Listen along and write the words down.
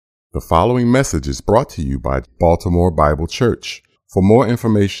The following message is brought to you by Baltimore Bible Church. For more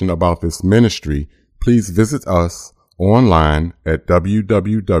information about this ministry, please visit us online at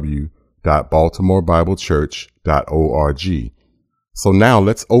www.baltimorebiblechurch.org. So now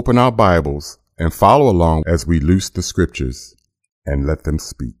let's open our Bibles and follow along as we loose the scriptures and let them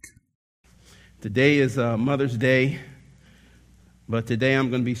speak. Today is Mother's Day, but today I'm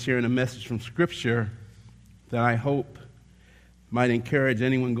going to be sharing a message from Scripture that I hope might encourage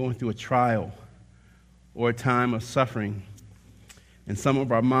anyone going through a trial or a time of suffering. And some of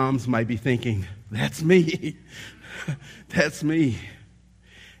our moms might be thinking, that's me. That's me.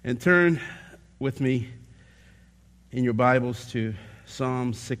 And turn with me in your Bibles to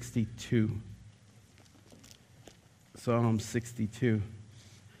Psalm 62. Psalm 62.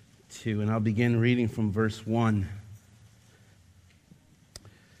 And I'll begin reading from verse 1.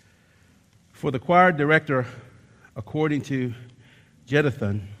 For the choir director, according to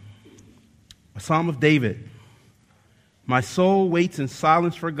Jeduthun, a psalm of David. My soul waits in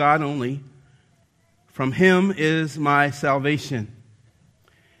silence for God only. From him is my salvation.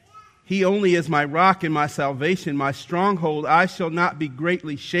 He only is my rock and my salvation, my stronghold. I shall not be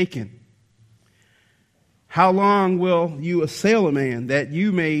greatly shaken. How long will you assail a man that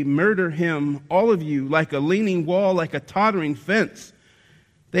you may murder him, all of you, like a leaning wall, like a tottering fence?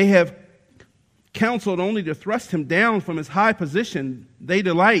 They have counseled only to thrust him down from his high position. They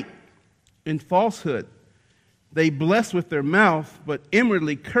delight in falsehood. They bless with their mouth, but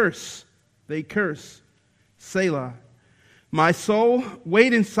inwardly curse. They curse. Selah. My soul,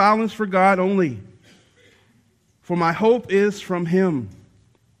 wait in silence for God only, for my hope is from him.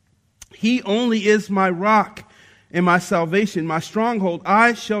 He only is my rock and my salvation, my stronghold.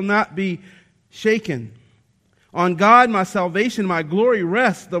 I shall not be shaken. On God, my salvation, my glory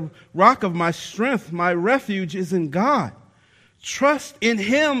rests, the rock of my strength, my refuge is in God. Trust in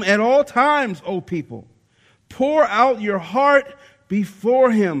him at all times, O people. Pour out your heart before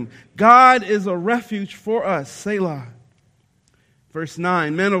him. God is a refuge for us. Selah. Verse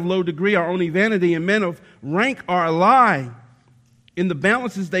 9, men of low degree are only vanity, and men of rank are a lie. In the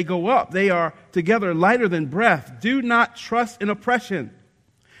balances they go up. They are together lighter than breath. Do not trust in oppression.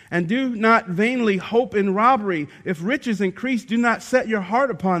 And do not vainly hope in robbery. If riches increase, do not set your heart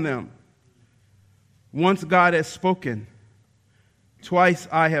upon them. Once God has spoken, twice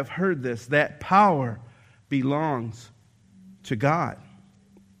I have heard this, that power belongs to God.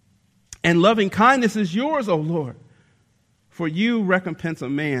 And loving kindness is yours, O Lord, for you recompense a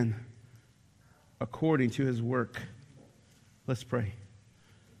man according to his work. Let's pray.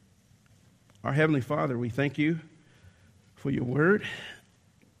 Our Heavenly Father, we thank you for your word.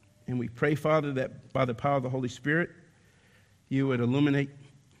 And we pray, Father, that by the power of the Holy Spirit, you would illuminate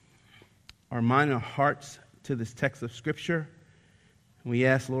our mind and our hearts to this text of Scripture. And we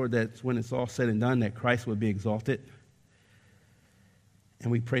ask, Lord, that when it's all said and done, that Christ would be exalted.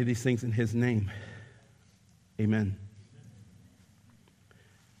 And we pray these things in his name. Amen.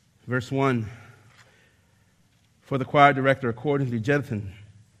 Verse 1. For the choir director, according to Jeduthun,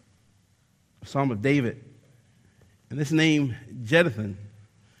 a psalm of David. And this name, Jeduthun,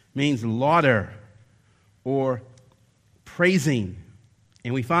 means lauder or praising.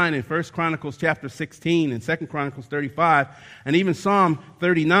 And we find in 1 Chronicles chapter 16 and 2 Chronicles 35 and even Psalm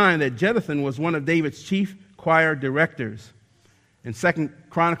 39 that Jeduthun was one of David's chief choir directors. In 2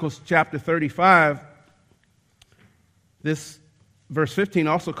 Chronicles chapter 35, this verse 15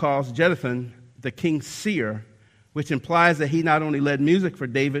 also calls Jeduthun the king's seer, which implies that he not only led music for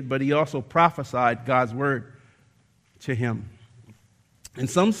David, but he also prophesied God's word to him. And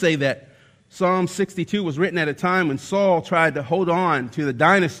some say that Psalm 62 was written at a time when Saul tried to hold on to the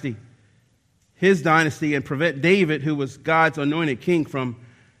dynasty, his dynasty, and prevent David, who was God's anointed king, from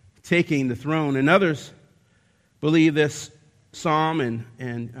taking the throne. And others believe this psalm,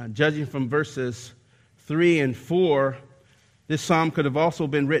 and judging from verses 3 and 4, this psalm could have also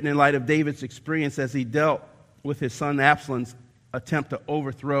been written in light of David's experience as he dealt with his son Absalom's attempt to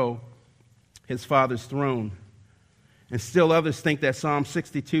overthrow his father's throne. And still others think that Psalm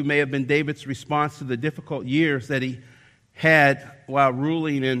 62 may have been David's response to the difficult years that he had while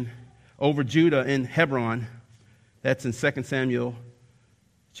ruling over Judah in Hebron. That's in 2 Samuel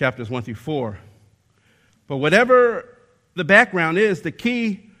chapters 1 through 4. But whatever the background is, the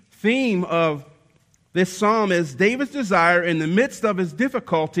key theme of this psalm is David's desire in the midst of his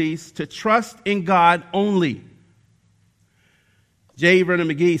difficulties to trust in God only. J. Vernon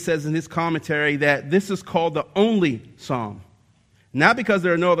McGee says in his commentary that this is called the only psalm. Not because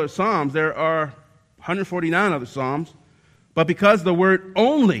there are no other psalms, there are 149 other psalms, but because the word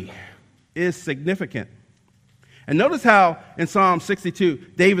only is significant. And notice how in Psalm 62,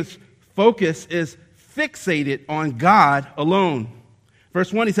 David's focus is fixated on God alone.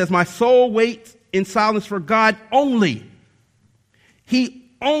 Verse 1, he says, my soul waits in silence for God only. He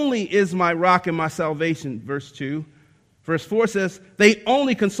only is my rock and my salvation. Verse 2. Verse 4 says, they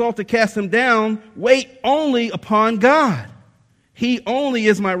only consult to cast him down. Wait only upon God. He only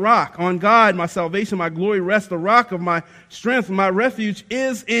is my rock. On God, my salvation, my glory rests. The rock of my strength, my refuge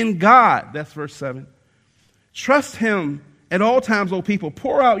is in God. That's verse 7. Trust him at all times, O people.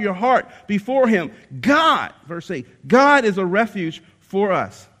 Pour out your heart before him. God, verse 8, God is a refuge for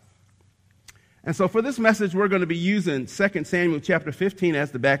us. And so for this message, we're going to be using 2 Samuel chapter 15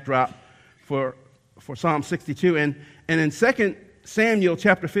 as the backdrop for Psalm 62. And in 2 Samuel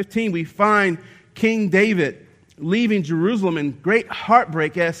chapter 15, we find King David leaving Jerusalem in great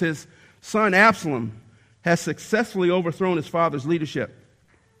heartbreak as his son Absalom has successfully overthrown his father's leadership.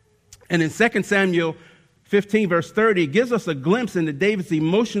 And in 2 Samuel 15, verse 30, it gives us a glimpse into David's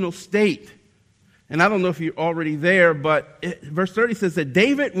emotional state. And I don't know if you're already there, but verse 30 says that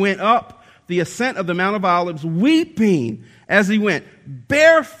David went up the ascent of the Mount of Olives, weeping as he went,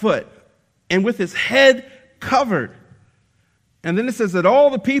 barefoot and with his head covered. And then it says that all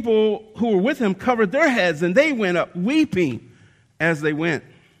the people who were with him covered their heads, and they went up weeping as they went.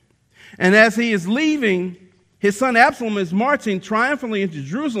 And as he is leaving, his son Absalom is marching triumphantly into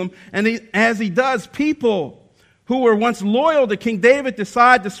Jerusalem, and as he does, people who were once loyal to King David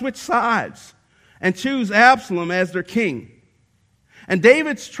decide to switch sides and choose Absalom as their king. And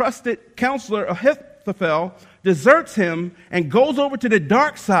David's trusted counselor Ahithophel deserts him and goes over to the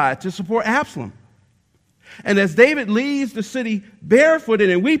dark side to support Absalom. And as David leaves the city barefooted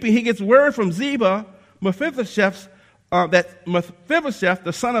and weeping, he gets word from Ziba, Mephibosheth, that Mephibosheth,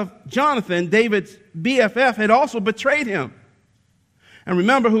 the son of Jonathan, David's BFF, had also betrayed him. And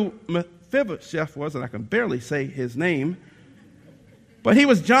remember who Mephibosheth was, and I can barely say his name, but he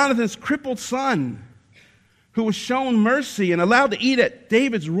was Jonathan's crippled son who was shown mercy and allowed to eat at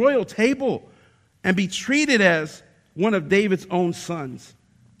David's royal table and be treated as one of David's own sons.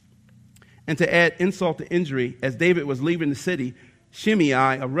 And to add insult to injury, as David was leaving the city, Shimei,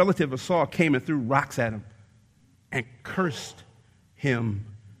 a relative of Saul, came and threw rocks at him and cursed him,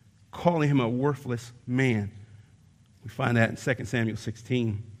 calling him a worthless man. We find that in 2 Samuel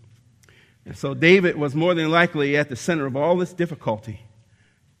 16. And so David was more than likely at the center of all this difficulty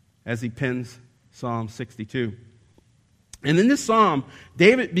as he pens Psalm 62. And in this psalm,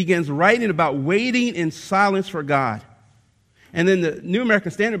 David begins writing about waiting in silence for God. And in the New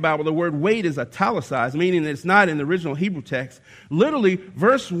American Standard Bible, the word wait is italicized, meaning that it's not in the original Hebrew text. Literally,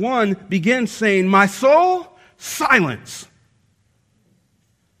 verse 1 begins saying, my soul, silence.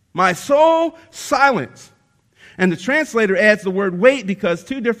 My soul, silence. And the translator adds the word wait because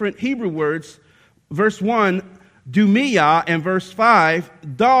two different Hebrew words, verse 1, dumia, and verse 5,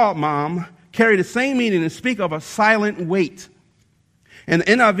 damam, carry the same meaning and speak of a silent wait. And the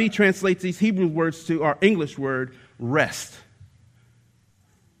NIV translates these Hebrew words to our English word, rest.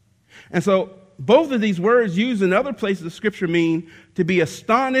 And so both of these words used in other places of Scripture mean to be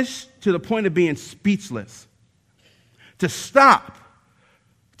astonished to the point of being speechless, to stop,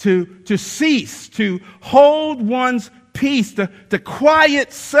 to cease, to hold one's peace, to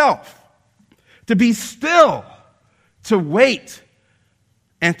quiet self, to be still, to wait,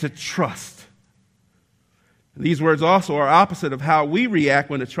 and to trust. These words also are opposite of how we react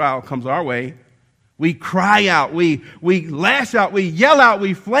when a trial comes our way. We cry out, we lash out, we yell out,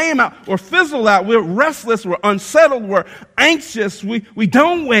 we flame out, or fizzle out. We're restless, we're unsettled, we're anxious. We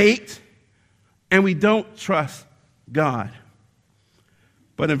don't wait, and we don't trust God.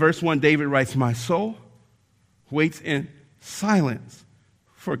 But in verse 1, David writes, my soul waits in silence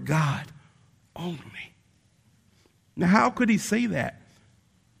for God only. Now, how could he say that?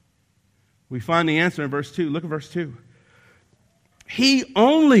 We find the answer in verse 2. Look at verse 2. He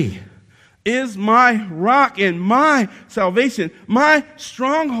only is my rock and my salvation, my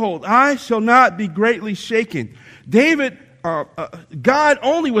stronghold. I shall not be greatly shaken. God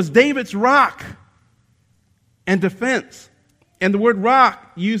only was David's rock and defense. And the word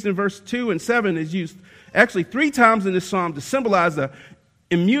rock used in verse 2 and 7 is used actually 3 times in this psalm to symbolize the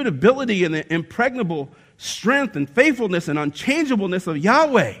immutability and the impregnable strength and faithfulness and unchangeableness of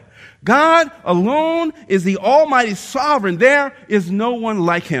Yahweh. God alone is the almighty sovereign. There is no one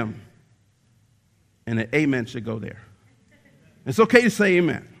like him. And an amen should go there. It's okay to say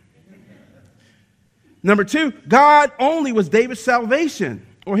amen. Number 2, God only was David's salvation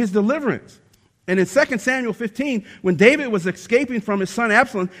or his deliverance. And in 2 Samuel 15, when David was escaping from his son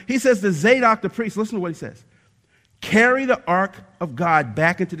Absalom, he says to Zadok the priest, listen to what he says, carry the ark of God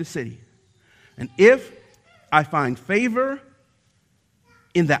back into the city. And if I find favor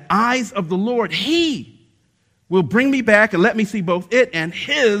in the eyes of the Lord. He will bring me back and let me see both it and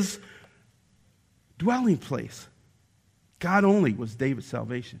his dwelling place. God only was David's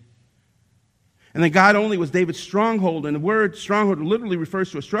salvation. And then God only was David's stronghold. And the word stronghold literally refers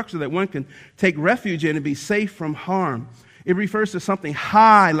to a structure that one can take refuge in and be safe from harm. It refers to something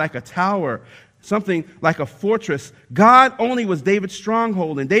high like a tower, something like a fortress. God only was David's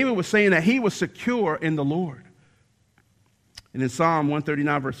stronghold. And David was saying that he was secure in the Lord. And in Psalm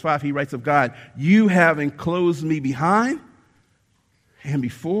 139, verse 5, he writes of God, "You have enclosed me behind and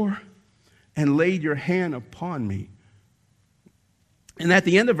before and laid your hand upon me." And at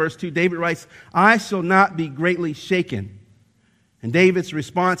the end of verse 2, David writes, "I shall not be greatly shaken." And David's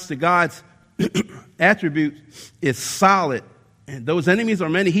response to God's attribute is solid. And those enemies are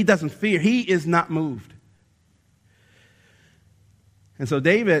many, he doesn't fear. He is not moved. And so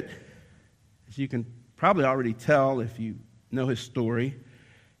David, as you can probably already tell if you know his story,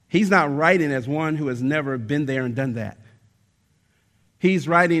 he's not writing as one who has never been there and done that. He's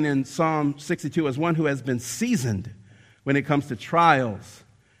writing in Psalm 62 as one who has been seasoned when it comes to trials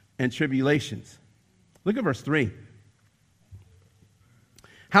and tribulations. Look at verse 3.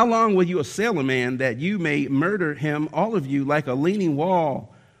 "How long will you assail a man that you may murder him, all of you, like a leaning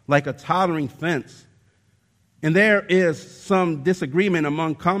wall, like a tottering fence?" And there is some disagreement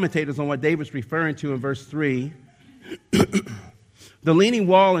among commentators on what David's referring to in verse 3. The leaning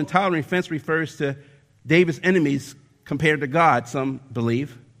wall and tottering fence refers to David's enemies compared to God, some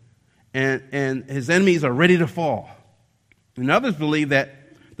believe. And his enemies are ready to fall. And others believe that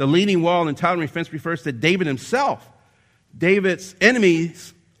the leaning wall and tottering fence refers to David himself. David's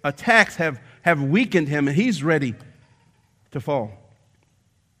enemies' attacks have weakened him, and he's ready to fall.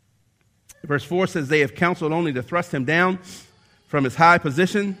 Verse 4 says, "They have counseled only to thrust him down from his high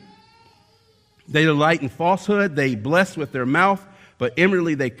position. They delight in falsehood. They bless with their mouth, but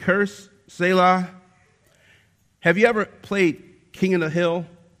inwardly they curse." Selah. Have you ever played King of the Hill?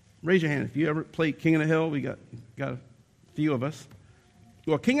 Raise your hand if you ever played King of the Hill. We got a few of us.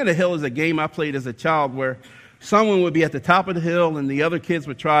 Well, King of the Hill is a game I played as a child where someone would be at the top of the hill and the other kids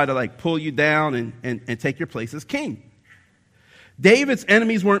would try to pull you down and take your place as king. David's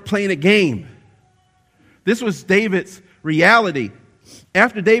enemies weren't playing a game. This was David's reality.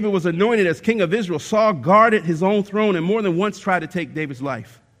 After David was anointed as king of Israel, Saul guarded his own throne and more than once tried to take David's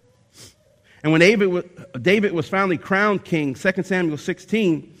life. And when David was finally crowned king, 2 Samuel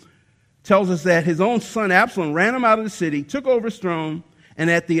 16 tells us that his own son Absalom ran him out of the city, took over his throne, and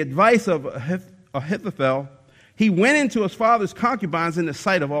at the advice of Ahithophel, he went into his father's concubines in the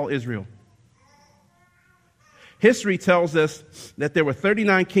sight of all Israel. History tells us that there were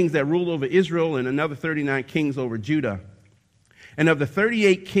 39 kings that ruled over Israel and another 39 kings over Judah. And of the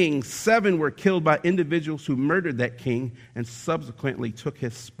 38 kings, 7 were killed by individuals who murdered that king and subsequently took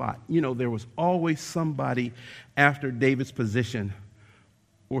his spot. You know, there was always somebody after David's position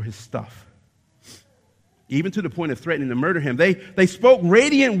or his stuff, even to the point of threatening to murder him. They spoke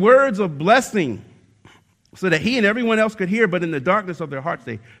radiant words of blessing so that he and everyone else could hear, but in the darkness of their hearts,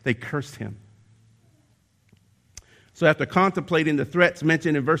 they cursed him. So after contemplating the threats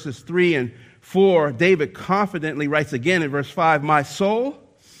mentioned in verses 3 and 4, David confidently writes again in verse 5, "My soul,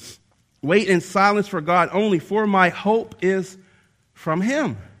 wait in silence for God only, for my hope is from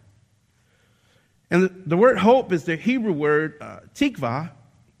him." And the word hope is the Hebrew word tikvah,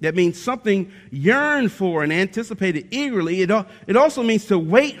 that means something yearned for and anticipated eagerly. It also means to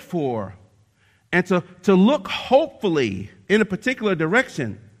wait for and to look hopefully in a particular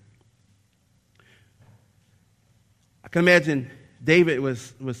direction. I can imagine David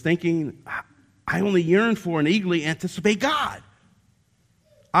was thinking, I only yearn for and eagerly anticipate God.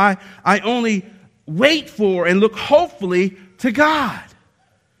 I only wait for and look hopefully to God.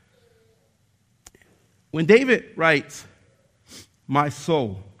 When David writes, "My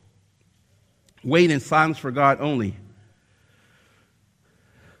soul, wait in silence for God only,"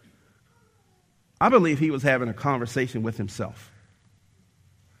 I believe he was having a conversation with himself.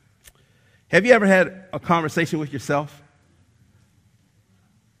 Have you ever had a conversation with yourself?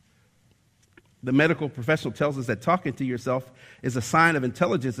 The medical professional tells us that talking to yourself is a sign of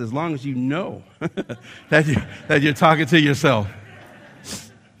intelligence as long as you know that you're talking to yourself.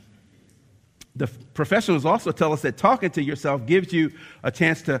 The professionals also tell us that talking to yourself gives you a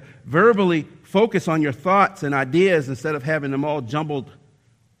chance to verbally focus on your thoughts and ideas instead of having them all jumbled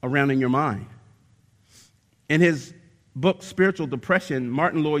around in your mind. In his book, Spiritual Depression,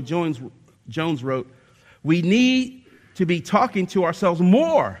 Martin Lloyd-Jones wrote, "We need to be talking to ourselves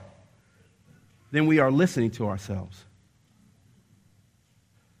more than we are listening to ourselves."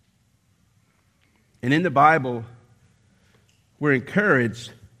 And in the Bible, we're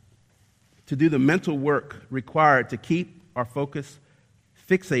encouraged to do the mental work required to keep our focus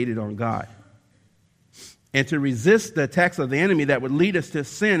fixated on God and to resist the attacks of the enemy that would lead us to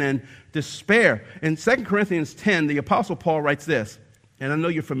sin and despair. In 2 Corinthians 10, the Apostle Paul writes this, and I know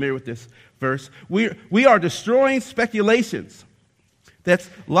you're familiar with this verse. We are destroying speculations. That's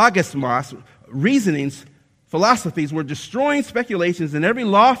logismos, reasonings, philosophies. We're destroying speculations and every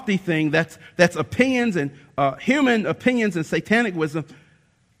lofty thing that's opinions and human opinions and satanic wisdom.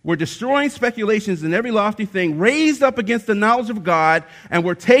 We're destroying speculations and every lofty thing raised up against the knowledge of God, and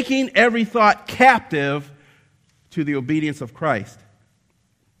we're taking every thought captive to the obedience of Christ.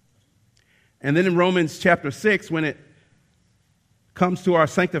 And then in Romans chapter 6, when it comes to our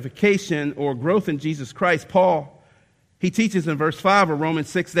sanctification or growth in Jesus Christ, Paul, he teaches in verse 5 of Romans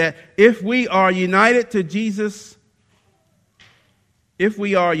 6 that if we are united to Jesus,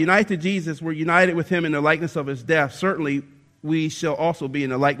 we're united with him in the likeness of his death. Certainly, we shall also be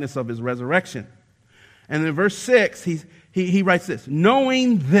in the likeness of his resurrection. And in verse 6, he writes this,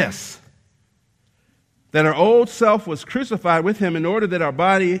 knowing this, that our old self was crucified with him in order that our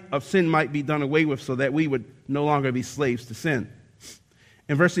body of sin might be done away with so that we would no longer be slaves to sin.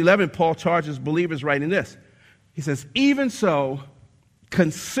 In verse 11, Paul charges believers writing this. He says, even so,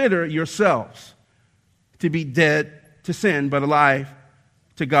 consider yourselves to be dead to sin, but alive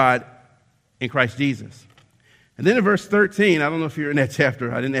to God in Christ Jesus. And then in verse 13, I don't know if you're in that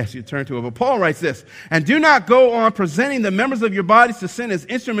chapter, I didn't ask you to turn to it, but Paul writes this, and do not go on presenting the members of your bodies to sin as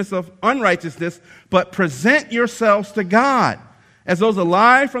instruments of unrighteousness, but present yourselves to God as those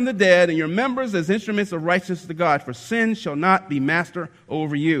alive from the dead, and your members as instruments of righteousness to God, for sin shall not be master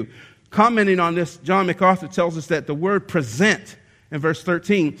over you. Commenting on this, John MacArthur tells us that the word present in verse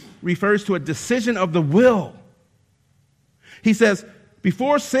 13 refers to a decision of the will. He says,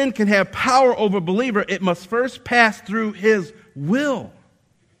 before sin can have power over a believer, it must first pass through his will.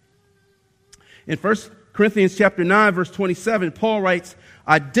 In 1 Corinthians chapter 9, verse 27, Paul writes,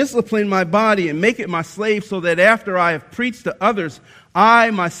 I discipline my body and make it my slave so that after I have preached to others, I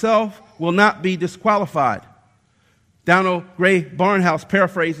myself will not be disqualified. Donald Gray Barnhouse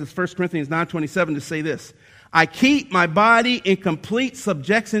paraphrases 1 Corinthians 9:27 to say this, I keep my body in complete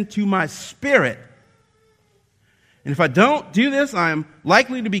subjection to my spirit. And if I don't do this, I am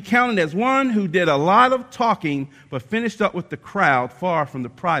likely to be counted as one who did a lot of talking but finished up with the crowd far from the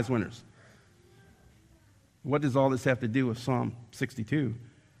prize winners. What does all this have to do with Psalm 62?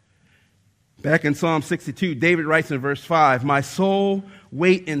 Back in Psalm 62, David writes in verse 5, my soul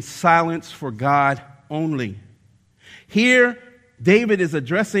wait in silence for God only. Here, David is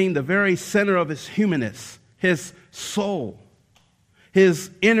addressing the very center of his humanness, his soul, his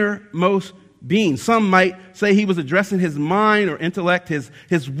innermost being. Some might say he was addressing his mind or intellect,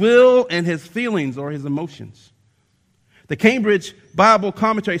 his will and his feelings or his emotions. The Cambridge Bible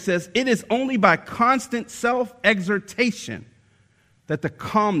Commentary says, it is only by constant self-exertation that the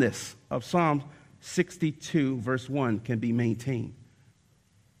calmness of Psalm 62, verse 1 can be maintained.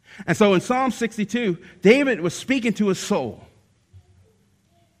 And so in Psalm 62, David was speaking to his soul.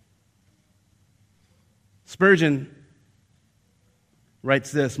 Spurgeon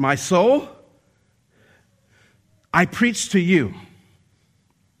writes this, my soul, I preach to you.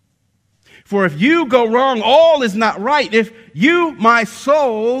 For if you go wrong, all is not right. If you, my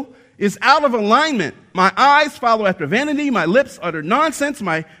soul, is out of alignment, my eyes follow after vanity, my lips utter nonsense,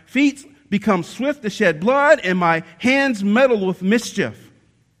 my feet become swift to shed blood, and my hands meddle with mischief.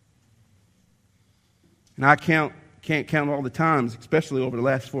 And I can't count all the times, especially over the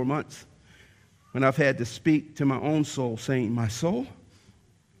last 4 months, when I've had to speak to my own soul, saying, my soul,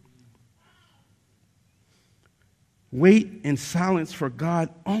 wait in silence for God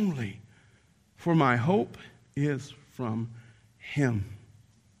only, for my hope is from him.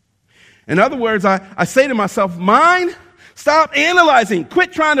 In other words, I say to myself, mind, stop analyzing.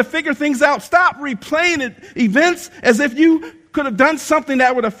 Quit trying to figure things out. Stop replaying events as if you could have done something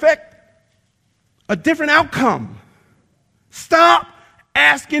that would affect a different outcome. Stop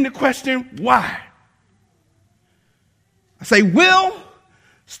asking the question, why? I say, will,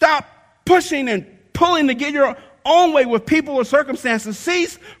 stop pushing and pulling to get your own way with people or circumstances.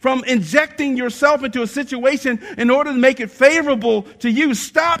 Cease from injecting yourself into a situation in order to make it favorable to you.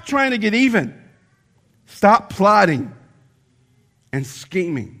 Stop trying to get even. Stop plotting and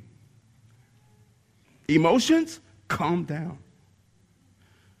scheming. Emotions, calm down.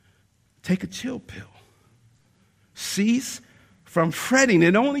 Take a chill pill. Cease from fretting.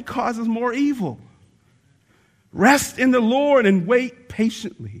 It only causes more evil. Rest in the Lord and wait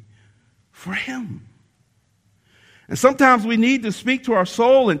patiently for him. And sometimes we need to speak to our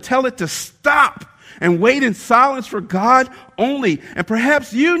soul and tell it to stop and wait in silence for God only. And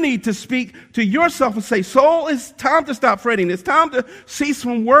perhaps you need to speak to yourself and say, soul, it's time to stop fretting. It's time to cease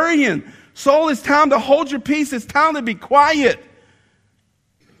from worrying. Soul, it's time to hold your peace. It's time to be quiet,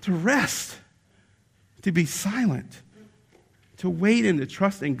 to rest, to be silent, to wait and to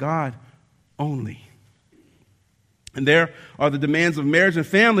trust in God only. And there are the demands of marriage and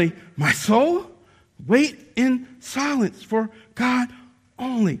family. My soul, wait in silence for God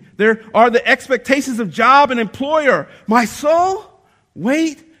only. There are the expectations of job and employer. My soul,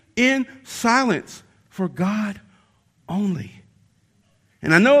 wait in silence for God only.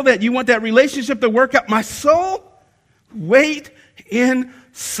 And I know that you want that relationship to work out. My soul, wait in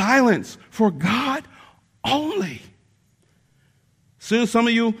silence for God only. Soon some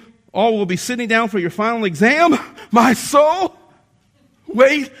of you all will be sitting down for your final exam. My soul,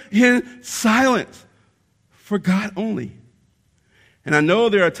 wait in silence for God only. And I know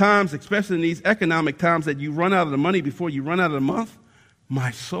there are times, especially in these economic times, that you run out of the money before you run out of the month.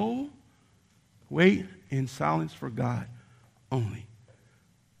 My soul, wait in silence for God only.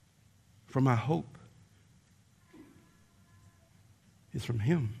 For my hope is from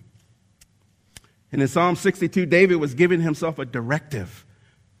Him. And in Psalm 62, David was giving himself a directive.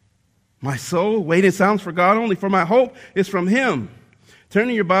 My soul, wait in silence for God only, for my hope is from Him. Turn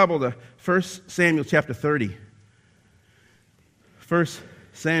in your Bible to 1 Samuel chapter 30. 1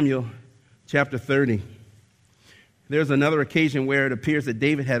 Samuel chapter 30. There's another occasion where it appears that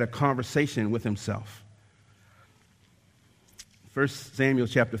David had a conversation with himself. 1 Samuel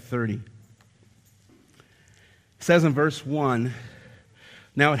chapter 30. It says in verse 1,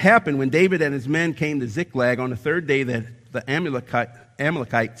 now it happened when David and his men came to Ziklag on the third day that the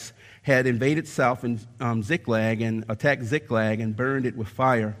Amalekites had invaded south in Ziklag and attacked Ziklag and burned it with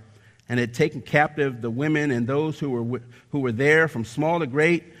fire, and had taken captive the women and those who were there from small to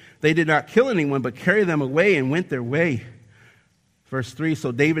great. They did not kill anyone, but carried them away and went their way. Verse 3,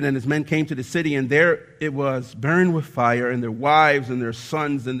 so David and his men came to the city, and there it was burned with fire, and their wives and their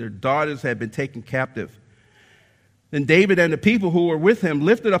sons and their daughters had been taken captive. Then David and the people who were with him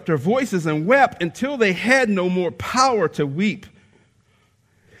lifted up their voices and wept until they had no more power to weep.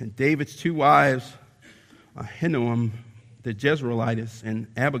 And David's two wives, Ahinoam the Jezreelitess and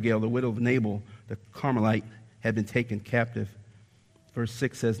Abigail, the widow of Nabal, the Carmelite, had been taken captive. Verse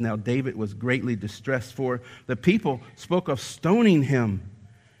 6 says, now David was greatly distressed, for the people spoke of stoning him,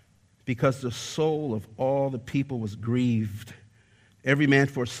 because the soul of all the people was grieved, every man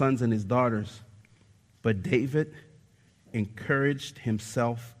for his sons and his daughters. But David encouraged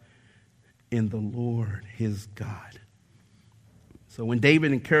himself in the Lord his God. So when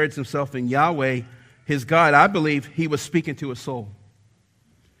David encouraged himself in Yahweh, his God, I believe he was speaking to his soul.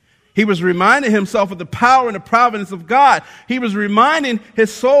 He was reminding himself of the power and the providence of God. He was reminding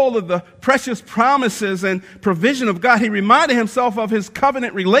his soul of the precious promises and provision of God. He reminded himself of his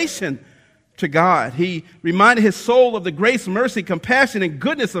covenant relation to God. He reminded his soul of the grace, mercy, compassion, and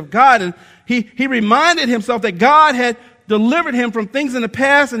goodness of God. And he reminded himself that God had delivered him from things in the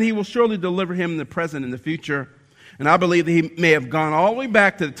past, and he will surely deliver him in the present and the future. And I believe that he may have gone all the way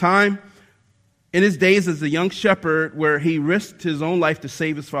back to the time in his days as a young shepherd where he risked his own life to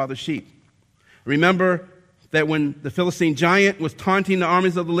save his father's sheep. Remember that when the Philistine giant was taunting the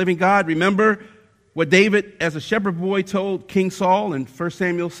armies of the living God, remember what David, as a shepherd boy, told King Saul in 1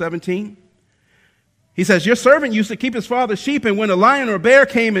 Samuel 17? He says, your servant used to keep his father's sheep, and when a lion or a bear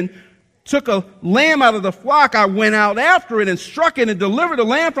came and took a lamb out of the flock, I went out after it and struck it and delivered the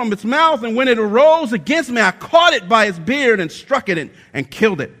lamb from its mouth. And when it arose against me, I caught it by its beard and struck it and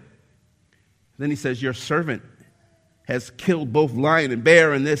killed it. Then he says, your servant has killed both lion and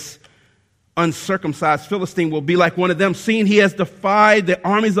bear, and this uncircumcised Philistine will be like one of them, seeing he has defied the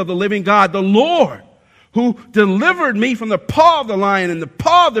armies of the living God, the Lord, who delivered me from the paw of the lion and the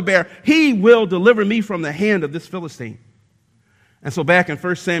paw of the bear. He will deliver me from the hand of this Philistine. And so back in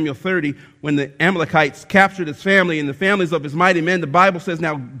 1 Samuel 30, when the Amalekites captured his family and the families of his mighty men, the Bible says,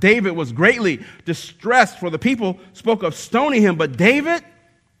 now David was greatly distressed, for the people spoke of stoning him. But David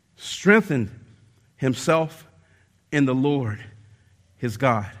strengthened himself in the Lord, his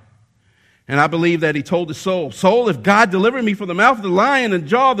God. And I believe that he told his soul, soul, if God delivered me from the mouth of the lion and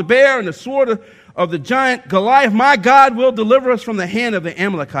jaw of the bear and the sword of the giant Goliath, my God will deliver us from the hand of the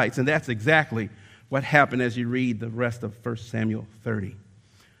Amalekites. And that's exactly what happened as you read the rest of 1 Samuel 30.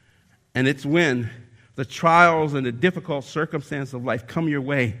 And it's when the trials and the difficult circumstances of life come your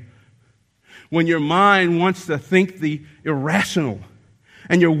way, when your mind wants to think the irrational,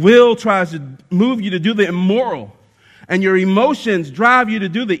 and your will tries to move you to do the immoral, and your emotions drive you to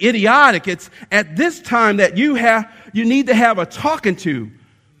do the idiotic, it's at this time that you need to have a talking to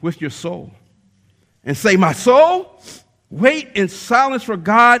with your soul. and say, my soul, wait in silence for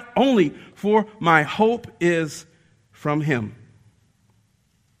God only, for my hope is from him.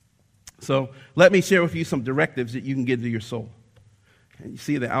 So let me share with you some directives that you can give to your soul. And you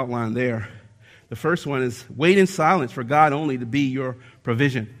see the outline there. The first one is wait in silence for God only to be your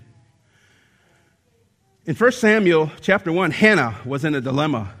provision. In 1 Samuel chapter 1, Hannah was in a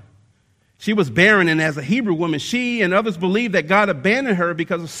dilemma. She was barren, and as a Hebrew woman, she and others believed that God abandoned her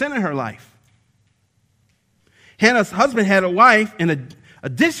because of sin in her life. Hannah's husband had a wife in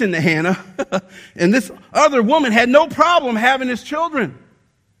addition to Hannah, and this other woman had no problem having his children.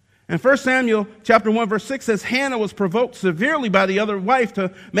 And 1 Samuel chapter 1, verse 6 says, Hannah was provoked severely by the other wife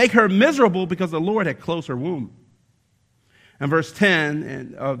to make her miserable because the Lord had closed her womb. And verse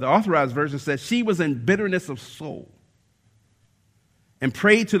 10 of the Authorized Version says, she was in bitterness of soul and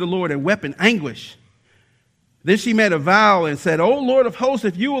prayed to the Lord and wept in anguish. Then she made a vow and said, O Lord of hosts,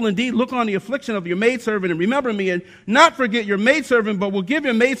 if you will indeed look on the affliction of your maidservant and remember me and not forget your maidservant, but will give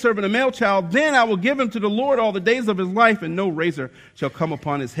your maidservant a male child, then I will give him to the Lord all the days of his life, and no razor shall come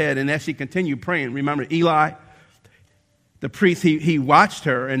upon his head. And as she continued praying, remember Eli, the priest, he watched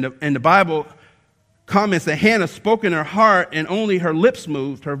her, and the Bible comments that Hannah spoke in her heart and only her lips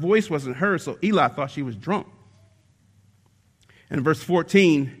moved. Her voice wasn't heard, so Eli thought she was drunk. And in verse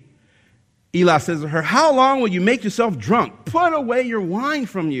 14, Eli says to her, how long will you make yourself drunk? Put away your wine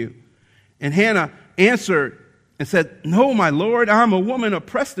from you. And Hannah answered and said, no, my Lord, I'm a woman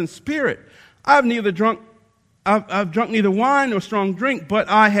oppressed in spirit. I've drunk neither wine nor strong drink, but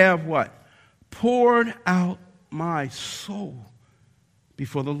I have what? Poured out my soul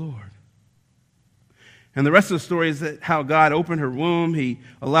before the Lord. And the rest of the story is that how God opened her womb. He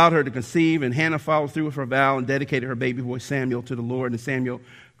allowed her to conceive, and Hannah followed through with her vow and dedicated her baby boy Samuel to the Lord. And Samuel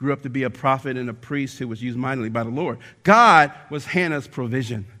grew up to be a prophet and a priest who was used mightily by the Lord. God was Hannah's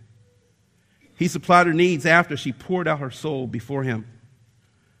provision. He supplied her needs after she poured out her soul before him.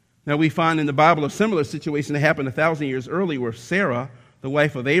 Now we find in the Bible a similar situation that happened 1,000 years earlier with Sarah, the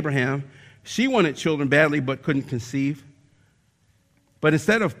wife of Abraham. She wanted children badly but couldn't conceive. But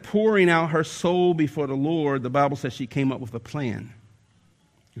instead of pouring out her soul before the Lord, the Bible says she came up with a plan.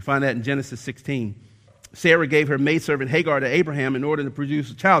 You find that in Genesis 16. Sarah gave her maidservant Hagar to Abraham in order to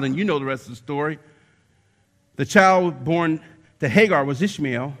produce a child, and you know the rest of the story. The child born to Hagar was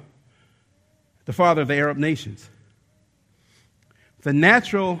Ishmael, the father of the Arab nations. The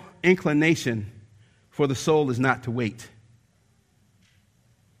natural inclination for the soul is not to wait.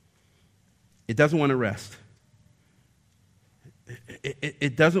 It doesn't want to rest.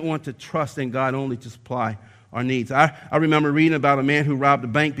 It doesn't want to trust in God only to supply our needs. I remember reading about a man who robbed a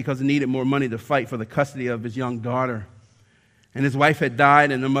bank because he needed more money to fight for the custody of his young daughter. And his wife had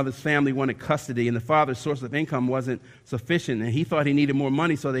died, and the mother's family wanted custody, and the father's source of income wasn't sufficient, and he thought he needed more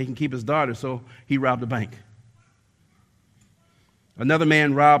money so that he can keep his daughter, so he robbed a bank. Another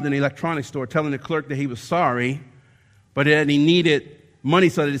man robbed an electronics store, telling the clerk that he was sorry, but that he needed money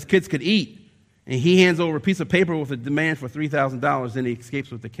so that his kids could eat. And he hands over a piece of paper with a demand for $3,000, and he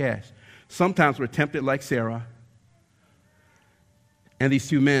escapes with the cash. Sometimes we're tempted like Sarah and these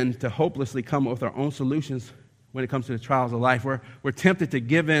two men to hopelessly come up with our own solutions when it comes to the trials of life. We're tempted to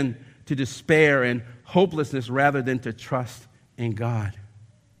give in to despair and hopelessness rather than to trust in God.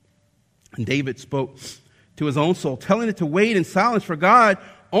 And David spoke to his own soul, telling it to wait in silence for God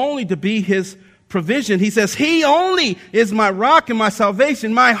only to be his provision. He says, he only is my rock and my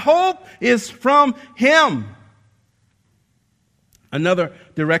salvation. My hope is from him. Another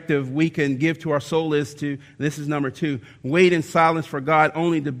directive we can give to our soul is to, this is number 2, wait in silence for God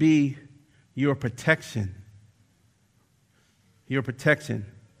only to be your protection. Your protection.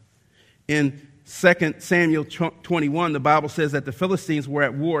 In 2 Samuel 21, the Bible says that the Philistines were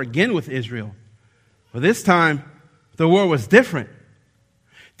at war again with Israel. But this time, the war was different.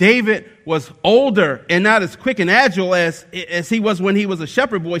 David was older and not as quick and agile as he was when he was a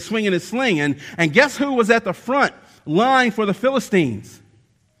shepherd boy swinging his sling. And guess who was at the front line for the Philistines?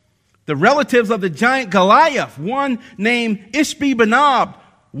 The relatives of the giant Goliath, one named Ishbi-Benob,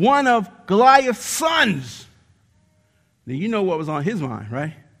 one of Goliath's sons. Now you know what was on his mind,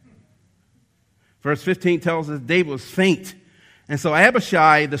 right? Verse 15 tells us David was faint. And so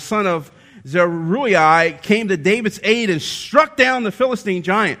Abishai, the son of Zeruiah, came to David's aid and struck down the Philistine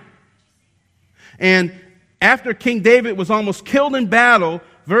giant. And after King David was almost killed in battle,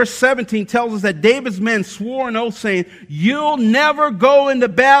 verse 17 tells us that David's men swore an oath saying, you'll never go into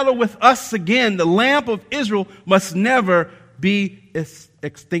battle with us again. The lamp of Israel must never be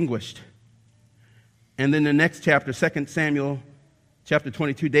extinguished. And then the next chapter, 2 Samuel chapter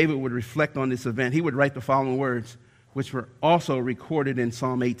 22, David would reflect on this event. He would write the following words, which were also recorded in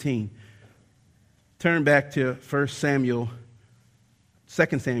Psalm 18. turn back to 2 Samuel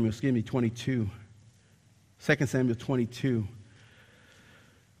 22. 2 Samuel 22.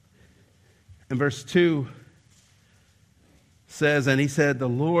 And verse 2 says, and he said, the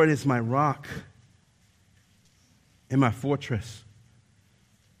Lord is my rock and my fortress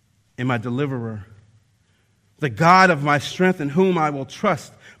and my deliverer, the God of my strength in whom I will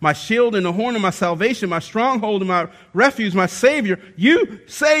trust, my shield and the horn of my salvation, my stronghold and my refuge, my Savior. You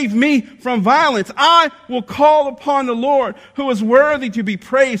save me from violence. I will call upon the Lord, who is worthy to be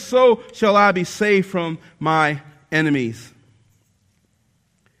praised. So shall I be saved from my enemies.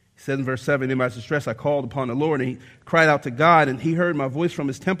 He said in verse 7, in my distress I called upon the Lord, and he cried out to God, and he heard my voice from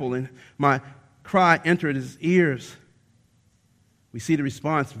his temple, and my cry entered his ears. We see the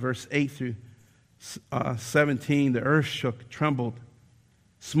response, verse 8 through 17. The earth shook, trembled.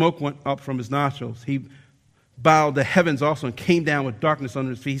 Smoke went up from his nostrils. He bowed the heavens also and came down with darkness under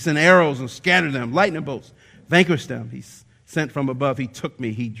his feet. He sent arrows and scattered them, lightning bolts, vanquished them. He sent from above. He took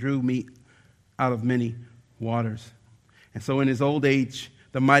me. He drew me out of many waters. And so in his old age,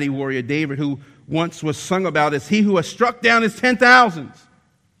 the mighty warrior David, who once was sung about as he who has struck down his 10,000s,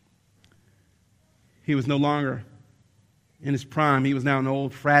 he was no longer in his prime. He was now an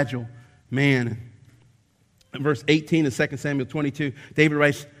old, fragile man. In verse 18 of 2 Samuel 22, David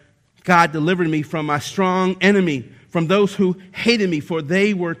writes, God delivered me from my strong enemy, from those who hated me, for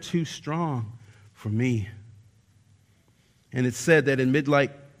they were too strong for me. And it's said that in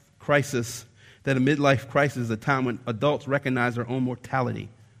midlife crisis is a time when adults recognize their own mortality.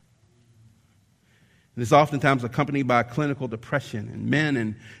 And it's oftentimes accompanied by clinical depression, and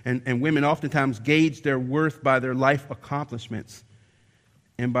men and women oftentimes gauge their worth by their life accomplishments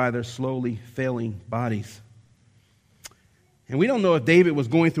and by their slowly failing bodies. And we don't know if David was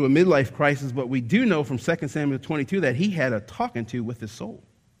going through a midlife crisis, but we do know from 2 Samuel 22 that he had a talking to with his soul.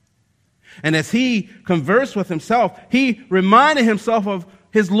 And as he conversed with himself, he reminded himself of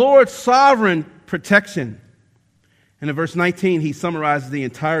his Lord's sovereign protection. And in verse 19, he summarizes the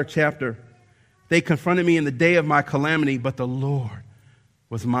entire chapter. They confronted me in the day of my calamity, but the Lord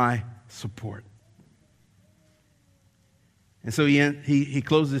was my support. And so he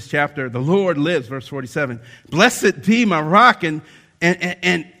closes this chapter. The Lord lives, verse 47. Blessed be my rock and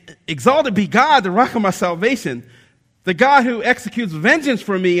exalted be God, the rock of my salvation, the God who executes vengeance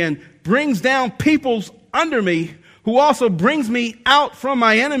for me and brings down peoples under me, who also brings me out from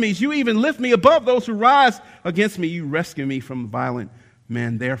my enemies. You even lift me above those who rise against me. You rescue me from violent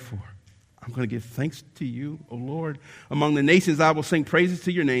men. Therefore, I'm going to give thanks to you, O Lord. Among the nations I will sing praises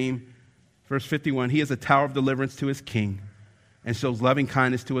to your name. Verse 51, he is a tower of deliverance to his king, and shows loving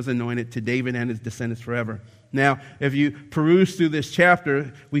kindness to his anointed, to David and his descendants forever. Now, if you peruse through this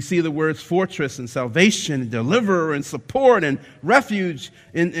chapter, we see the words fortress and salvation and deliverer and support and refuge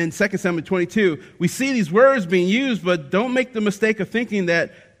in 2 Samuel 22. We see these words being used, but don't make the mistake of thinking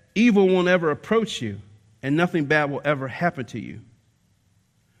that evil won't ever approach you and nothing bad will ever happen to you.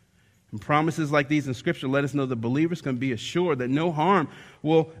 And promises like these in Scripture let us know that believers can be assured that no harm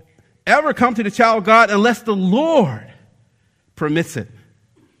will ever come to the child of God unless the Lord permits it.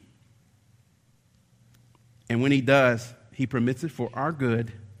 And when he does, he permits it for our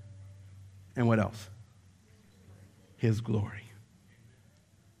good. And what else? His glory.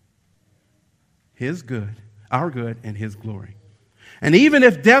 His good, our good, and his glory. And even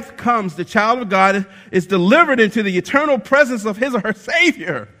if death comes, the child of God is delivered into the eternal presence of his or her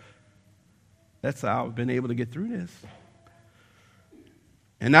Savior. That's how I've been able to get through this.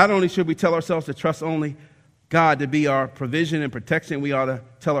 And not only should we tell ourselves to trust only God to be our provision and protection, we ought to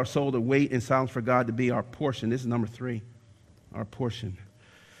tell our soul to wait in silence for God to be our portion. This is number 3, our portion.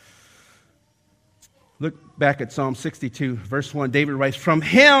 Look back at Psalm 62, verse 1. David writes, from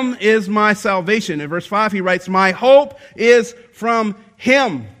him is my salvation. In verse 5, he writes, my hope is from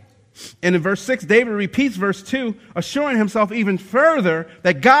him. And in verse 6, David repeats verse 2, assuring himself even further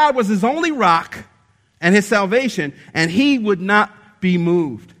that God was his only rock and his salvation, and he would not be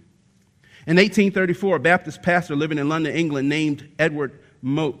moved. In 1834, a Baptist pastor living in London, England, named Edward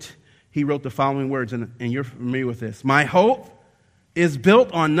Mote, he wrote the following words, and you're familiar with this. My hope is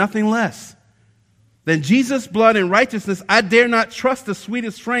built on nothing less than Jesus' blood and righteousness. I dare not trust the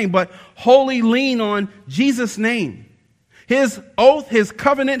sweetest frame, but wholly lean on Jesus' name. His oath, his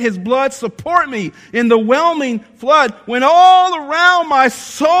covenant, his blood support me in the whelming flood. When all around my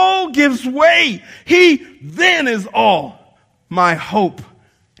soul gives way, he then is all my hope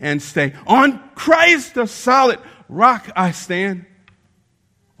and stay. On Christ, the solid rock I stand.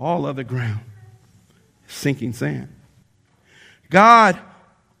 All other ground is sinking sand. God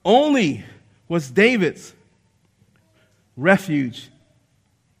only was David's refuge,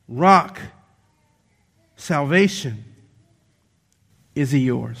 rock, salvation is he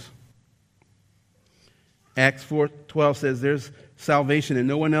yours? Acts 4:12 says there's salvation in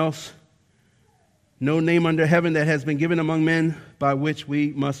no one else, no name under heaven that has been given among men by which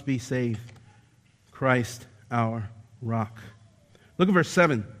we must be saved. Christ our rock. Look at verse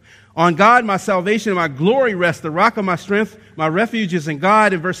 7. On God my salvation and my glory rest, the rock of my strength, my refuge is in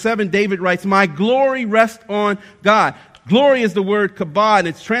God. In verse 7, David writes, my glory rests on God. Glory is the word kabod.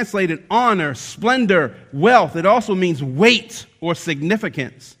 It's translated honor, splendor, wealth. It also means weight or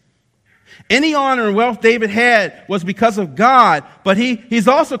significance. Any honor and wealth David had was because of God, but he's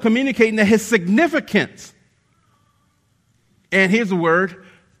also communicating that his significance, and here's the word,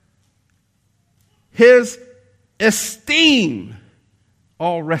 his esteem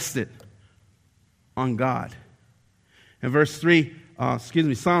all rested on God. In verse 3,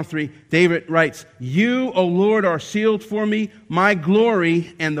 Psalm 3, David writes, you, O Lord, are a shield for me, my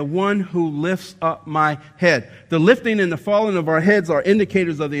glory, and the one who lifts up my head. The lifting and the falling of our heads are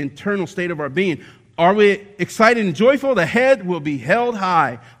indicators of the internal state of our being. Are we excited and joyful? The head will be held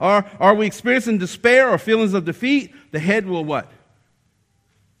high. Are we experiencing despair or feelings of defeat? The head will what?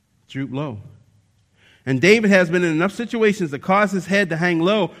 Droop low. And David has been in enough situations to cause his head to hang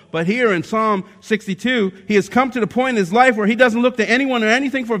low. But here in Psalm 62, he has come to the point in his life where he doesn't look to anyone or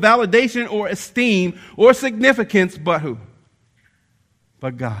anything for validation or esteem or significance, but who?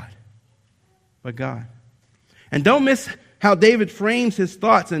 But God. But God. And don't miss how David frames his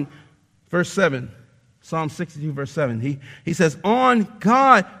thoughts in verse 7. Psalm 62, verse 7. He says, on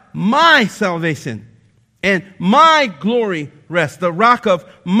God, my salvation and my glory rest. The rock of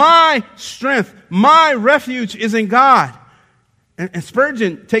my strength, my refuge is in God. And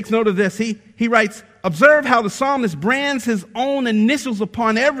Spurgeon takes note of this. He writes, observe how the psalmist brands his own initials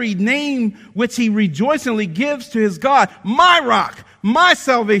upon every name which he rejoicingly gives to his God. My rock, my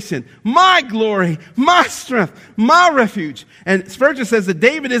salvation, my glory, my strength, my refuge. And Spurgeon says that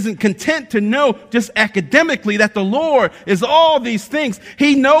David isn't content to know just academically that the Lord is all these things.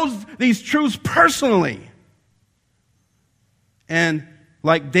 He knows these truths personally. And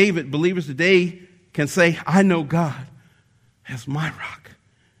like David, believers today can say, I know God as my rock,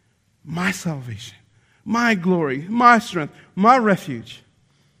 my salvation, my glory, my strength, my refuge.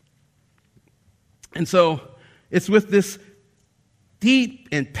 And so it's with this deep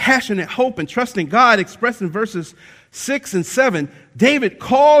and passionate hope and trust in God expressed in verses 6 and 7, David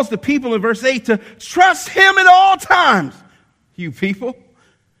calls the people in verse 8 to trust him at all times. You people,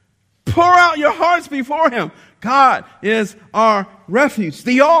 pour out your hearts before him. God is our refuge.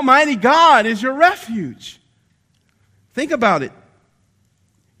 The Almighty God is your refuge. Think about it.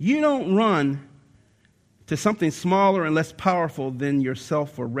 You don't run to something smaller and less powerful than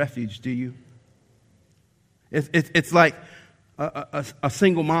yourself for refuge, do you? It's like a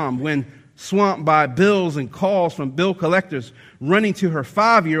single mom when swamped by bills and calls from bill collectors, running to her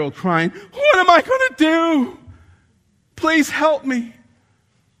 5-year-old crying, what am I going to do? Please help me.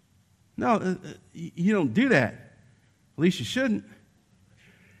 No, you don't do that. At least you shouldn't.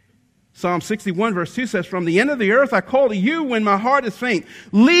 Psalm 61 verse 2 says, from the end of the earth I call to you when my heart is faint.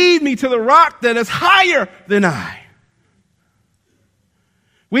 Lead me to the rock that is higher than I.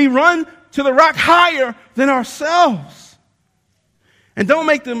 We run to the rock higher than ourselves. And don't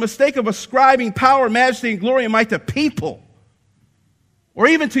make the mistake of ascribing power, majesty, and glory and might to people or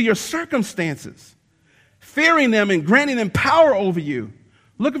even to your circumstances, fearing them and granting them power over you.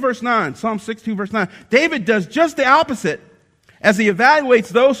 Look at verse 9, Psalm 62, verse 9. David does just the opposite as he evaluates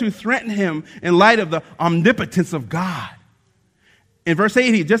those who threaten him in light of the omnipotence of God. In verse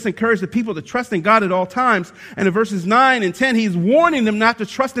 8, he just encouraged the people to trust in God at all times. And in verses 9 and 10, he's warning them not to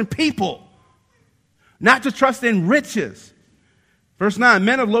trust in people, not to trust in riches. Verse 9,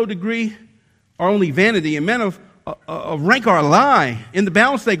 men of low degree are only vanity, and men of rank are a lie. In the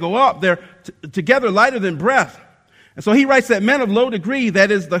balance they go up. They're together lighter than breath. And so he writes that men of low degree, that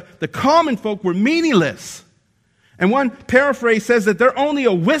is the common folk, were meaningless. And one paraphrase says that they're only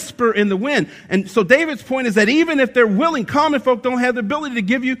a whisper in the wind. And so David's point is that even if they're willing, common folk don't have the ability to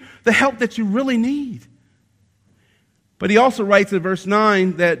give you the help that you really need. But he also writes in verse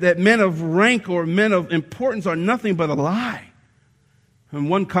 9 that men of rank or men of importance are nothing but a lie. And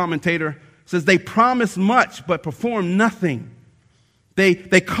one commentator says they promise much but perform nothing.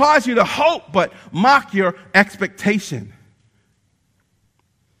 They cause you to hope but mock your expectation.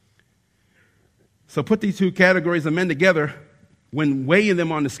 So put these two categories of men together. When weighing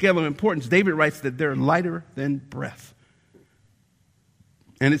them on the scale of importance, David writes that they're lighter than breath.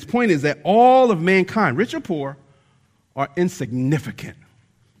 And his point is that all of mankind, rich or poor, are insignificant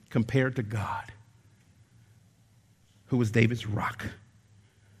compared to God, who was David's rock.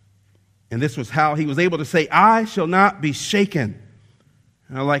 And this was how he was able to say, I shall not be shaken.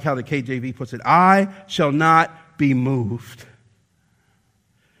 And I like how the KJV puts it, I shall not be moved.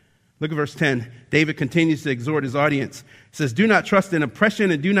 Look at verse 10. David continues to exhort his audience. He says, do not trust in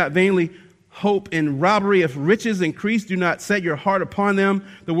oppression and do not vainly hope in robbery. If riches increase, do not set your heart upon them.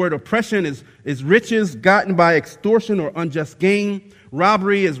 The word oppression is riches gotten by extortion or unjust gain.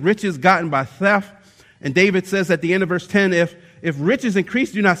 Robbery is riches gotten by theft. And David says at the end of verse 10, if riches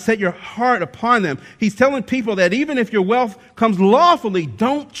increase, do not set your heart upon them. He's telling people that even if your wealth comes lawfully,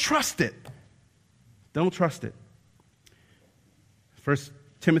 don't trust it. Don't trust it. 1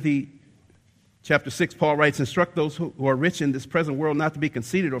 Timothy chapter 6, Paul writes, instruct those who are rich in this present world not to be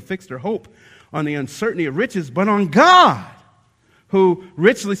conceited or fix their hope on the uncertainty of riches, but on God, who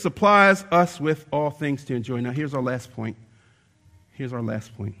richly supplies us with all things to enjoy. Now, here's our last point. Here's our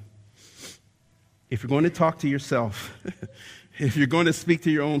last point. If you're going to talk to yourself, if you're going to speak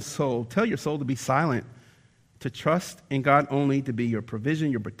to your own soul, tell your soul to be silent, to trust in God only, to be your provision,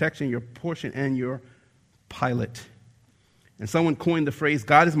 your protection, your portion, and your pilot. And someone coined the phrase,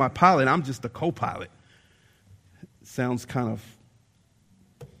 God is my pilot, I'm just a co-pilot. It sounds kind of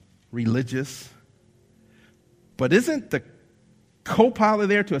religious. But isn't the co-pilot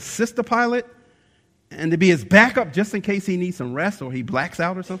there to assist the pilot and to be his backup just in case he needs some rest or he blacks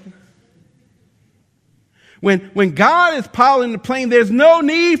out or something? When God is piloting the plane, there's no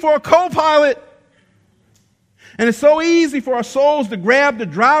need for a co-pilot. And it's so easy for our souls to grab the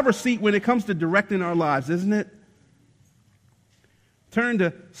driver's seat when it comes to directing our lives, isn't it? Turn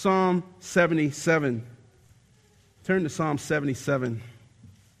to Psalm 77. Turn to Psalm 77.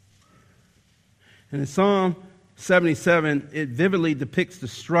 And in Psalm 77, it vividly depicts the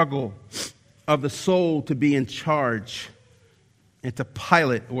struggle of the soul to be in charge and to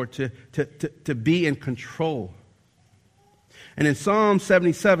pilot or to be in control. And in Psalm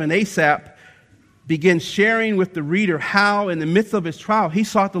 77, Asaph begins sharing with the reader how, in the midst of his trial, he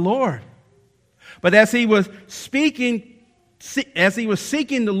sought the Lord. But as he was seeking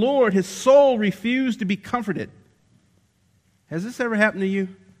the Lord, his soul refused to be comforted. Has this ever happened to you?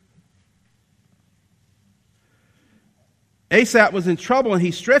 Asaph was in trouble, and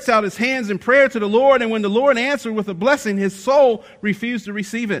he stretched out his hands in prayer to the Lord, and when the Lord answered with a blessing, his soul refused to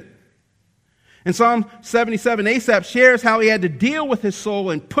receive it. In Psalm 77, Asaph shares how he had to deal with his soul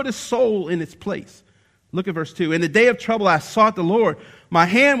and put his soul in its place. Look at verse 2. In the day of trouble I sought the Lord. My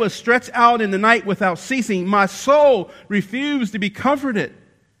hand was stretched out in the night without ceasing. My soul refused to be comforted.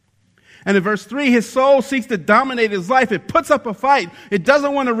 And in verse 3, his soul seeks to dominate his life. It puts up a fight. It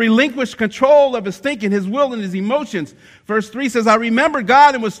doesn't want to relinquish control of his thinking, his will, and his emotions. Verse 3 says, I remembered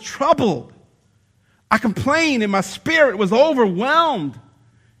God and was troubled. I complained and my spirit was overwhelmed.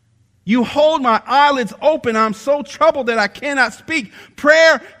 You hold my eyelids open. I'm so troubled that I cannot speak.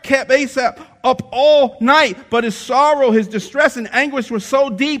 Prayer kept Asaph up all night, but his sorrow, his distress, and anguish were so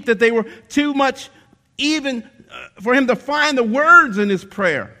deep that they were too much even for him to find the words in his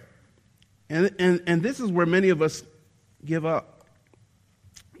prayer. And this is where many of us give up.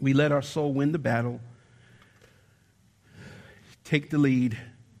 We let our soul win the battle, take the lead.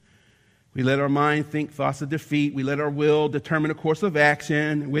 We let our mind think thoughts of defeat. We let our will determine a course of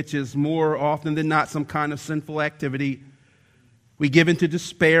action, which is more often than not some kind of sinful activity. We give into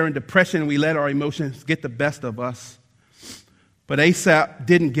despair and depression, and we let our emotions get the best of us. But Asaph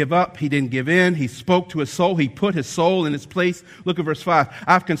didn't give up. He didn't give in. He spoke to his soul. He put his soul in its place. Look at verse 5.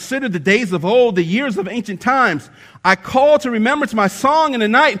 I've considered the days of old, the years of ancient times. I call to remembrance my song in the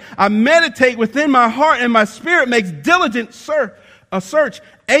night. I meditate within my heart, and my spirit makes diligent search.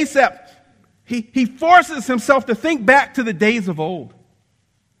 Asaph, he forces himself to think back to the days of old.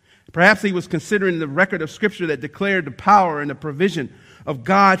 Perhaps he was considering the record of Scripture that declared the power and the provision of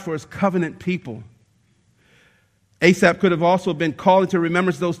God for his covenant people. Asaph could have also been calling to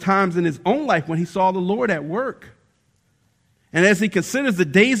remembrance those times in his own life when he saw the Lord at work. And as he considers the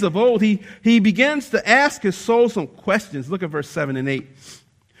days of old, he begins to ask his soul some questions. Look at verse 7 and 8.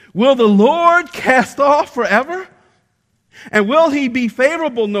 Will the Lord cast off forever? And will he be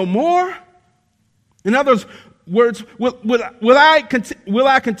favorable no more? In other words, will I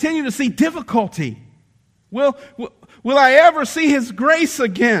continue to see difficulty? Will I ever see his grace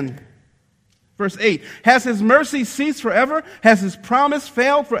again? Verse 8, has his mercy ceased forever? Has his promise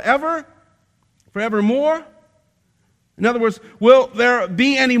failed forever? Forevermore? In other words, will there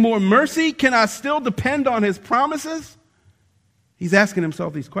be any more mercy? Can I still depend on his promises? He's asking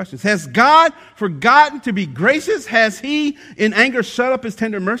himself these questions. Has God forgotten to be gracious? Has he, in anger, shut up his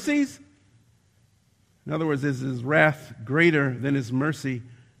tender mercies? In other words, is his wrath greater than his mercy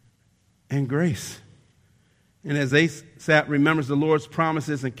and grace? And as Asaph remembers the Lord's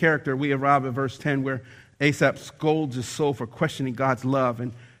promises and character, we arrive at verse 10 where Asaph scolds his soul for questioning God's love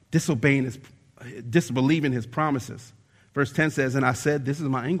and disbelieving his promises. Verse 10 says, "And I said, this is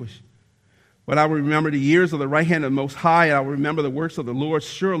my anguish. But I will remember the years of the right hand of the Most High, and I will remember the works of the Lord.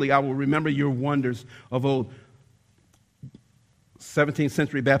 Surely I will remember your wonders of old." 17th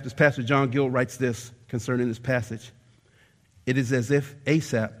century Baptist pastor John Gill writes this concerning this passage. It is as if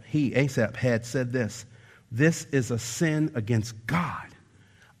Asaph had said this: "This is a sin against God.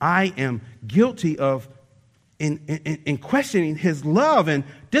 I am guilty of in questioning his love and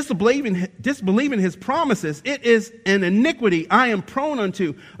disbelieving his promises. It is an iniquity I am prone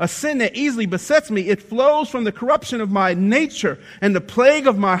unto, a sin that easily besets me. It flows from the corruption of my nature and the plague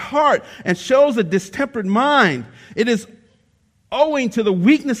of my heart, and shows a distempered mind. It is owing to the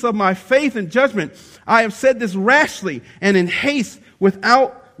weakness of my faith and judgment. I have said this rashly and in haste,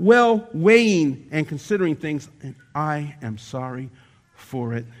 without well weighing and considering things, and I am sorry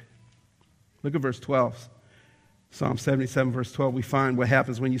for it." Look at verse 12. Psalm 77, verse 12, we find what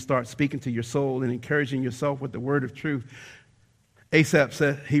happens when you start speaking to your soul and encouraging yourself with the word of truth. Asaph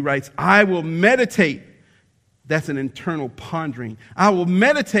said, he writes, "I will meditate." That's an internal pondering. "I will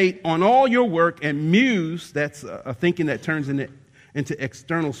meditate on all your work and muse." That's a thinking that turns into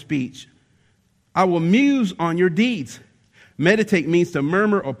external speech. "I will muse on your deeds." Meditate means to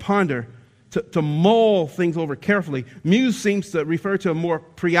murmur or ponder, to mull things over carefully. Muse seems to refer to a more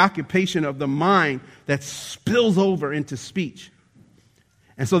preoccupation of the mind that spills over into speech.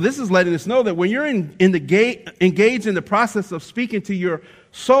 And so this is letting us know that when you're engaged in the process of speaking to your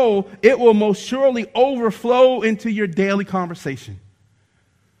soul, it will most surely overflow into your daily conversation.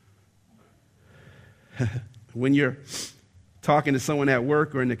 When you're talking to someone at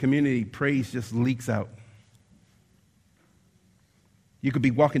work or in the community, praise just leaks out. You could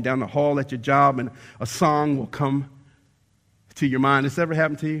be walking down the hall at your job and a song will come to your mind. Has this ever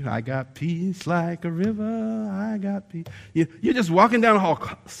happened to you? "I got peace like a river, I got peace." You're just walking down the hall,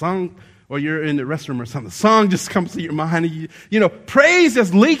 song, or you're in the restroom or something. The song just comes to your mind. And praise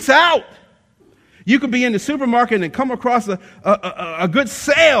just leaks out. You could be in the supermarket and come across a good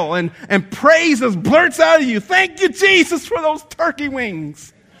sale and praise just blurts out of you. "Thank you, Jesus, for those turkey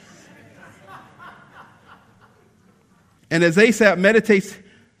wings." And as Asaph meditates,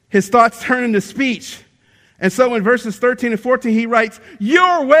 his thoughts turn into speech. And so in verses 13 and 14, he writes,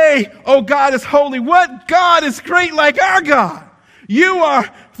 "Your way, O God, is holy. What God is great like our God? You are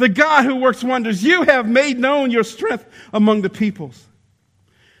the God who works wonders. You have made known your strength among the peoples."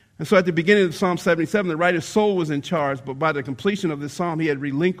 And so at the beginning of Psalm 77, the writer's soul was in charge, but by the completion of this psalm, he had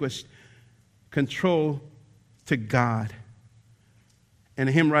relinquished control to God. And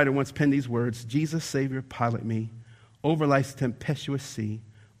a hymn writer once penned these words: "Jesus, Savior, pilot me. Over life's tempestuous sea,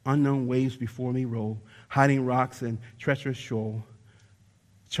 unknown waves before me roll, hiding rocks and treacherous shoal.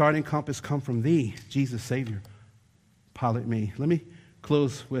 Chart and compass come from thee, Jesus, Savior, pilot me." Let me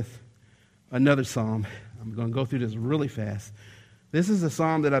close with another psalm. I'm going to go through this really fast. This is a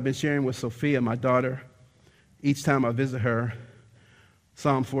psalm that I've been sharing with Sophia, my daughter, each time I visit her.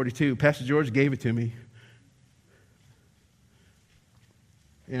 Psalm 42. Pastor George gave it to me.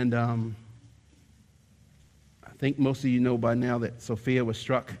 And I think most of you know by now that Sophia was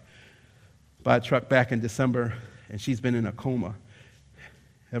struck by a truck back in December, and she's been in a coma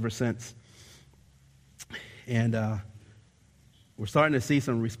ever since. And we're starting to see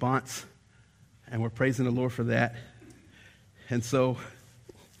some response, and we're praising the Lord for that. And so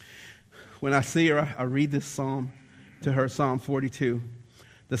when I see her, I read this psalm to her, Psalm 42.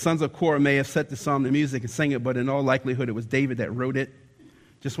 The sons of Korah may have set the psalm to music and sang it, but in all likelihood it was David that wrote it.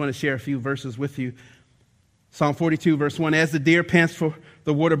 Just want to share a few verses with you. Psalm 42, verse 1, "As the deer pants for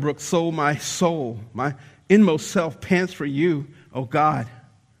the water brook, so my soul, my inmost self pants for you, O God.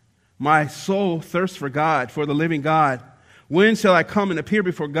 My soul thirsts for God, for the living God. When shall I come and appear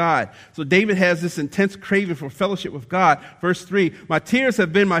before God?" So David has this intense craving for fellowship with God. Verse 3, "My tears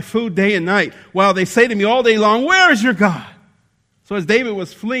have been my food day and night, while they say to me all day long, 'Where is your God?'" So as David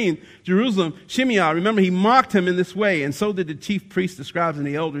was fleeing Jerusalem, Shimei, remember, he mocked him in this way, and so did the chief priests, the scribes, and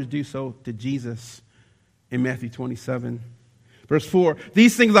the elders do so to Jesus in Matthew 27. Verse 4,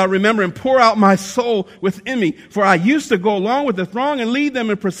 "These things I remember and pour out my soul within me, for I used to go along with the throng and lead them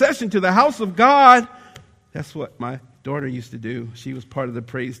in procession to the house of God." That's what my daughter used to do. She was part of the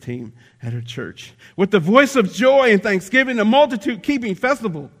praise team at her church. "With the voice of joy and thanksgiving, the multitude keeping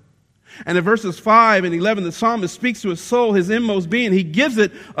festival." And in verses 5 and 11, the psalmist speaks to his soul, his inmost being. He gives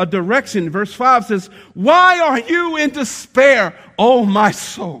it a direction. Verse 5 says, "Why are you in despair, O my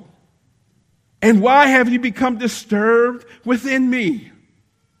soul? And why have you become disturbed within me?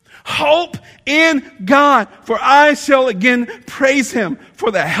 Hope in God, for I shall again praise him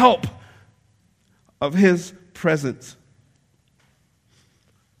for the help of his presence.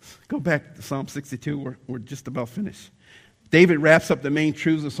 Go back to Psalm 62. We're just about finished. David wraps up the main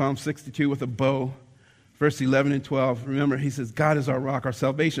truths of Psalm 62 with a bow. Verse 11 and 12. Remember, he says, God is our rock, our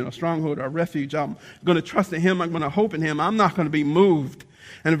salvation, our stronghold, our refuge. I'm going to trust in him. I'm going to hope in him. I'm not going to be moved.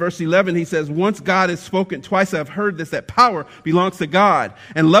 And in verse 11, he says, once God has spoken, twice I've heard this, that power belongs to God.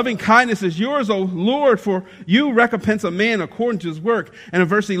 And loving kindness is yours, O Lord, for you recompense a man according to his work. And in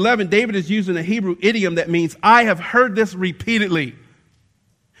verse 11, David is using a Hebrew idiom that means, I have heard this repeatedly.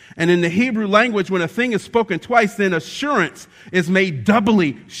 And in the Hebrew language, when a thing is spoken twice, then assurance is made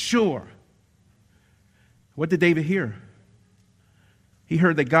doubly sure. What did David hear? He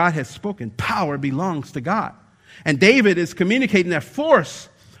heard that God has spoken. Power belongs to God. And David is communicating that force,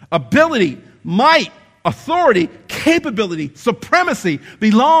 ability, might, authority, capability, supremacy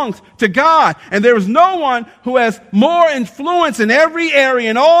belongs to God. And there is no one who has more influence in every area,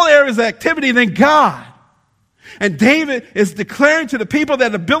 in all areas of activity than God. And David is declaring to the people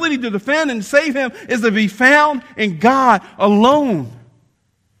that ability to defend and save him is to be found in God alone.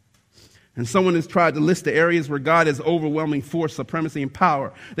 And someone has tried to list the areas where God has overwhelming force, supremacy, and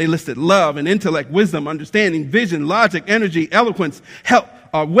power. They listed love and intellect, wisdom, understanding, vision, logic, energy, eloquence, help,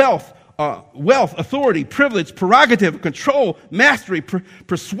 wealth, authority, privilege, prerogative, control, mastery,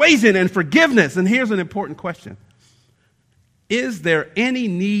 persuasion, and forgiveness. And here's an important question. Is there any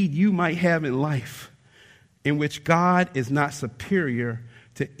need you might have in life in which God is not superior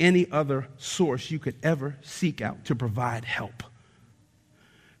to any other source you could ever seek out to provide help?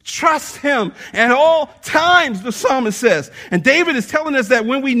 Trust him at all times, the psalmist says. And David is telling us that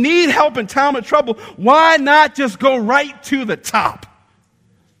when we need help in time of trouble, why not just go right to the top?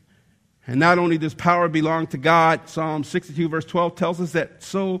 And not only does power belong to God, Psalm 62 verse 12 tells us that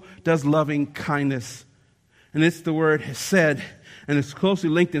so does loving kindness. And it's the word hesed, and it's closely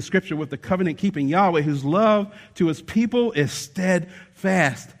linked in Scripture with the covenant-keeping Yahweh, whose love to his people is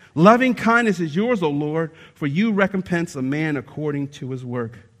steadfast. Loving kindness is yours, O Lord, for you recompense a man according to his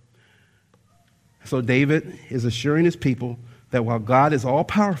work. So David is assuring his people that while God is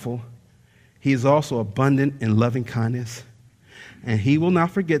all-powerful, he is also abundant in loving kindness. And he will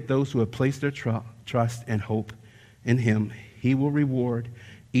not forget those who have placed their trust and hope in him. He will reward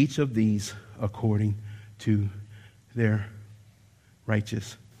each of these according to their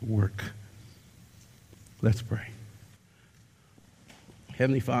righteous work. Let's pray.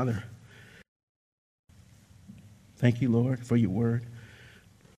 Heavenly Father, thank you, Lord, for your word.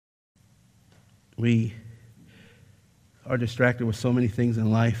 We are distracted with so many things in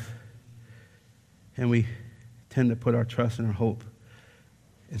life, and we tend to put our trust and our hope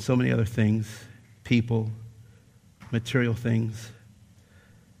in so many other things, people, material things.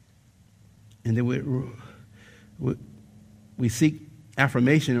 And then we seek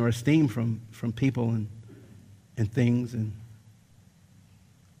affirmation or esteem from people and things,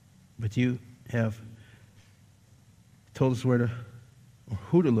 but you have told us where to or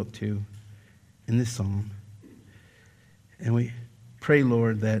who to look to in this psalm. And we pray,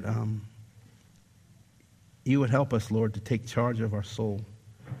 Lord, that you would help us, Lord, to take charge of our soul,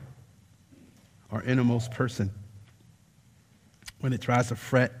 our innermost person, when it tries to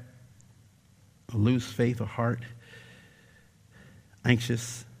fret or lose faith or heart,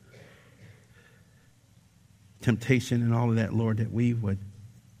 anxious, temptation and all of that, Lord, that we would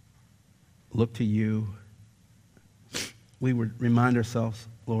look to you. We would remind ourselves,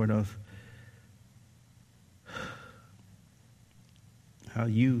 Lord, of how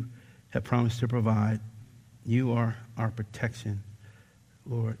you have promised to provide. You are our protection,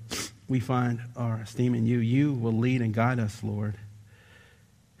 Lord. We find our esteem in you. You will lead and guide us, Lord.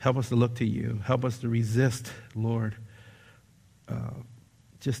 Help us to look to you. Help us to resist, Lord,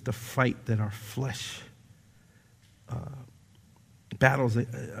 just the fight that our flesh battles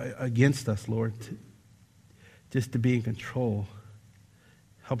against us, Lord, just to be in control.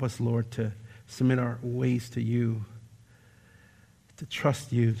 Help us, Lord, to submit our ways to you, to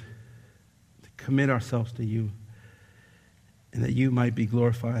trust you, to commit ourselves to you, and that you might be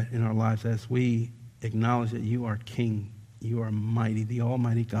glorified in our lives as we acknowledge that you are King, you are mighty, the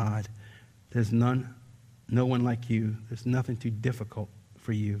Almighty God. There's no one like you. There's nothing too difficult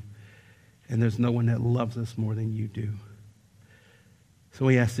for you, and there's no one that loves us more than you do. So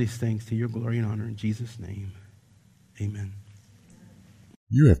we ask these things to your glory and honor in Jesus' name. Amen.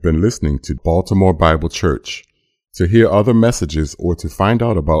 You have been listening to Baltimore Bible Church. To hear other messages or to find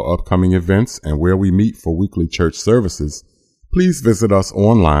out about upcoming events and where we meet for weekly church services, please visit us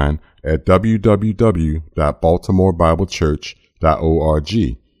online at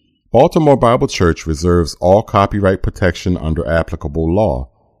www.baltimorebiblechurch.org. Baltimore Bible Church reserves all copyright protection under applicable law.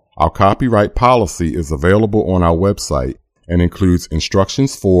 Our copyright policy is available on our website and includes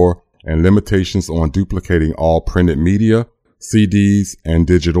instructions for and limitations on duplicating all printed media, CDs, and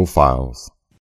digital files.